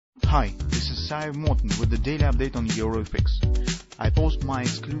Hi, this is Sive Morten with the daily update on EuroFX. I post my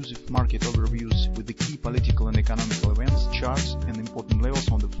exclusive market overviews with the key political and economical events, charts and important levels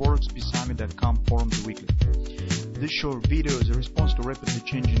on the ForexPeaceArmy.com forums weekly. This short video is a response to rapidly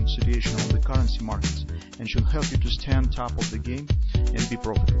changing situation on the currency markets and should help you to stay on top of the game and be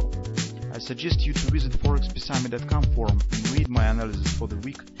profitable. I suggest you to visit ForexPeaceArmy.com forum and read my analysis for the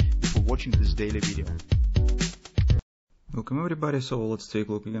week before watching this daily video. Welcome everybody. So let's take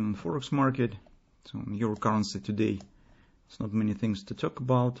a look again on Forex market. So on euro currency today, it's not many things to talk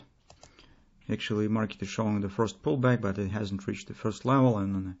about. Actually, market is showing the first pullback, but it hasn't reached the first level,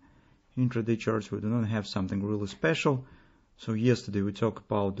 and on the intraday charts we do not have something really special. So yesterday we talked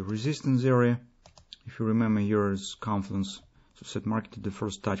about the resistance area. If you remember, here is confluence. So set market at the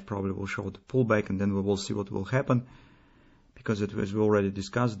first touch probably will show the pullback, and then we will see what will happen, because it was we already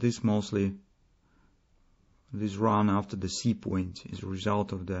discussed this mostly. This run after the C point is a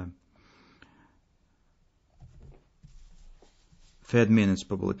result of the Fed minutes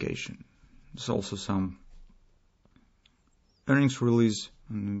publication. There's also some earnings release,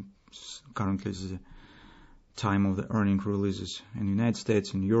 and currently is the time of the earning releases in the United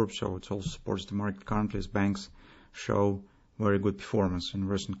States and Europe, so it also supports the market currently as banks show very good performance in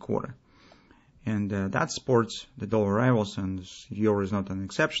recent quarter. And that supports the dollar arrivals, and euro is not an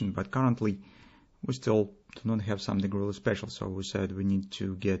exception, but currently we still do not have something really special. So we said we need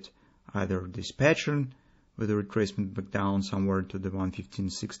to get either this pattern with a retracement back down somewhere to the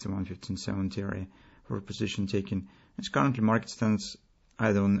 115.60, 115.70 area for position taking. As currently market stands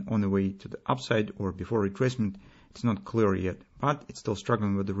either on the way to the upside or before retracement. It's not clear yet, but it's still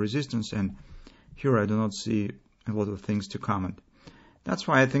struggling with the resistance, and here I do not see a lot of things to comment. That's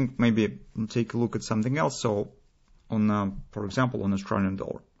why I think maybe we'll take a look at something else. So on, for example, on Australian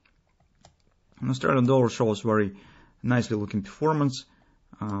dollar. Australian dollar shows very nicely looking performance.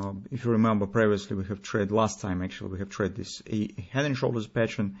 If you remember previously, we have traded last time. Actually, we have traded this head and shoulders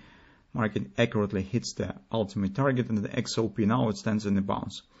pattern. Market accurately hits the ultimate target, and the XLP now it stands in a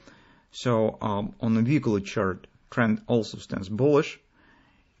bounce. So on the weekly chart, trend also stands bullish,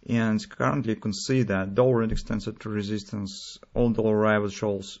 and currently you can see that dollar index stands at resistance. All dollar arrivals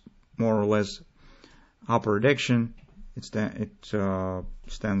shows more or less upward action. It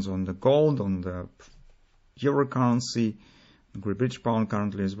stands on the gold, on the euro currency, Great British pound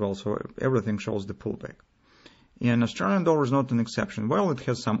currently as well. So everything shows the pullback. And Australian dollar is not an exception. Well, it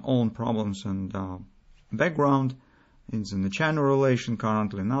has some own problems and background. It's in the China relation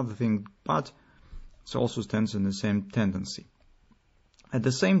currently, another thing, but it also stands in the same tendency. At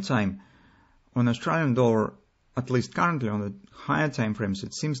the same time, on Australian dollar, at least currently on the higher time frames,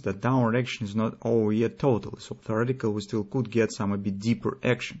 it seems that downward action is not over yet totally. So theoretically, we still could get some a bit deeper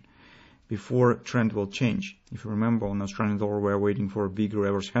action before trend will change. If you remember, on Australian dollar, we are waiting for a big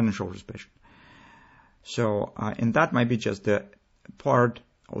reverse head and shoulders pattern. So, and that might be just the part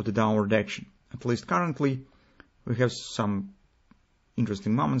of the downward action. At least currently, we have some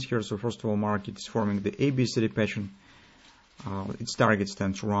interesting moments here. So first of all, market is forming the ABCD pattern. Its target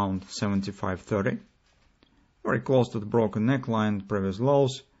stands around 75.30. Very close to the broken neckline, previous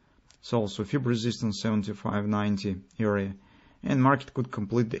lows. It's also fib resistance 75.90 area, and market could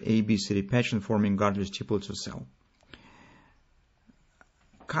complete the ABCD pattern forming godless triple to sell.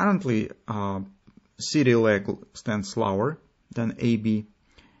 Currently, CD leg stands lower than AB,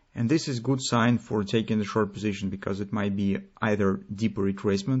 and this is good sign for taking the short position, because it might be either deeper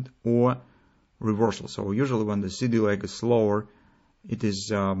retracement or reversal. So usually when the CD leg is lower, it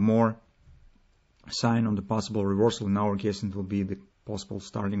is more sign on the possible reversal. In our case, it will be the possible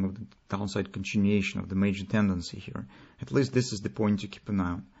starting of the downside continuation of the major tendency here. At least this is the point to keep an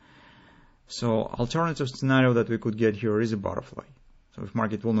eye on. So alternative scenario that we could get here is a butterfly. So if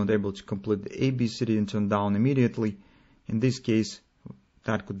market will not able to complete the ABCD and turn down immediately, in this case,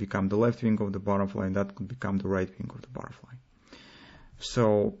 that could become the left wing of the butterfly, and that could become the right wing of the butterfly.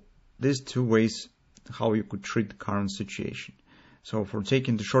 So these two ways how you could treat the current situation. So for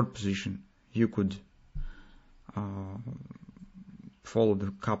taking the short position, you could follow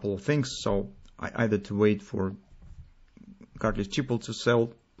the couple of things. So either to wait for godless triple to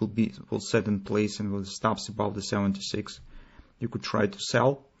sell will set in place, and will stops above the 76. You could try to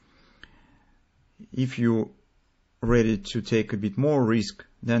sell. If you ready to take a bit more risk,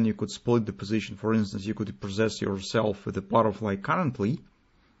 then you could split the position. For instance, you could possess yourself with a butterfly currently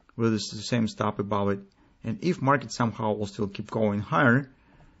with the same stop above it, and if market somehow will still keep going higher,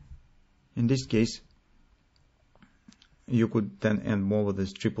 in this case, you could then end more with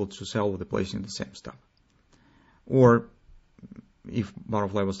this triple to sell with the placing the same stop. Or if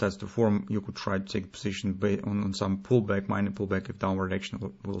bottom level starts to form, you could try to take position on some pullback, minor pullback if downward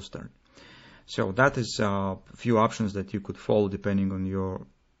action will start. So that is a few options that you could follow depending on your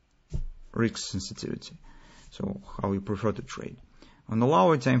risk sensitivity. So how you prefer to trade. On the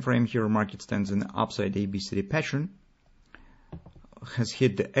lower time frame here, market stands in the upside ABCD pattern, has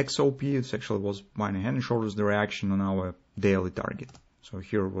hit the XOP. It actually was minor head and shoulders, the reaction on our daily target. So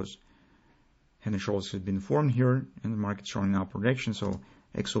here was head and shoulders has been formed here, and the market showing an upward direction. So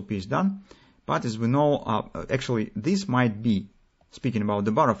XOP is done. But as we know, actually this might be, speaking about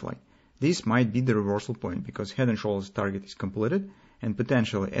the butterfly, this might be the reversal point, because head and shoulders target is completed, and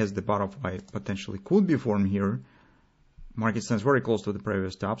potentially as the butterfly potentially could be formed here, market stands very close to the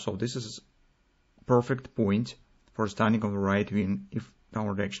previous top. So this is perfect point for standing on the right wing if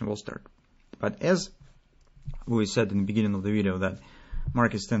downward action will start. But as we said in the beginning of the video, that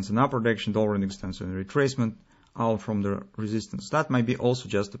market stands in upward direction, dollar index stands in retracement out from the resistance. That might be also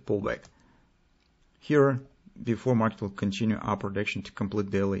just a pullback here before market will continue upward direction to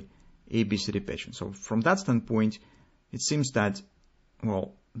complete daily ABCD pattern. So from that standpoint, it seems that,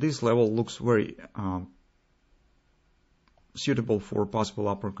 well, this level looks very suitable for possible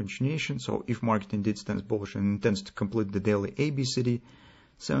upward continuation. So if market indeed stands bullish and intends to complete the daily ABCD,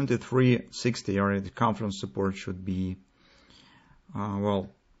 73.60 area, the confidence support should be well,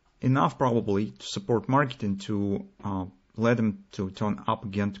 enough probably to support market and to let them to turn up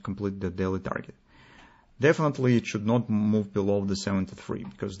again to complete the daily target. Definitely it should not move below the 73,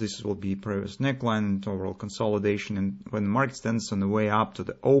 because this will be previous neckline and overall consolidation. And when the market stands on the way up to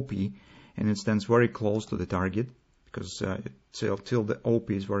the OP and it stands very close to the target, because till the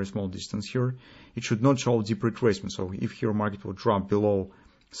OP is very small distance here, it should not show deep retracement. So if here market will drop below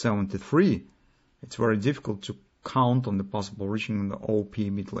 73, it's very difficult to count on the possible reaching the OP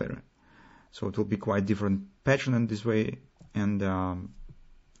mid later. So it will be quite different pattern in this way, and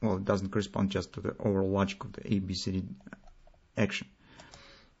well, it doesn't correspond just to the overall logic of the ABCD action.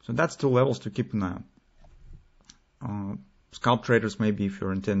 So that's two levels to keep an eye on. Scalp traders, maybe if you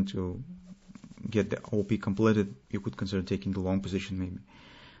intend to get the OP completed, you could consider taking the long position maybe.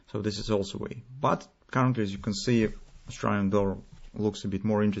 So this is also a way. But currently, as you can see, Australian dollar looks a bit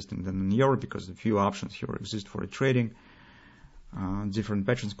more interesting than in euro, because a few options here exist for trading. Different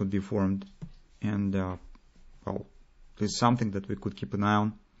patterns could be formed, and well, this is something that we could keep an eye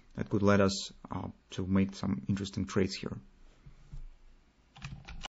on that could let us to make some interesting trades here.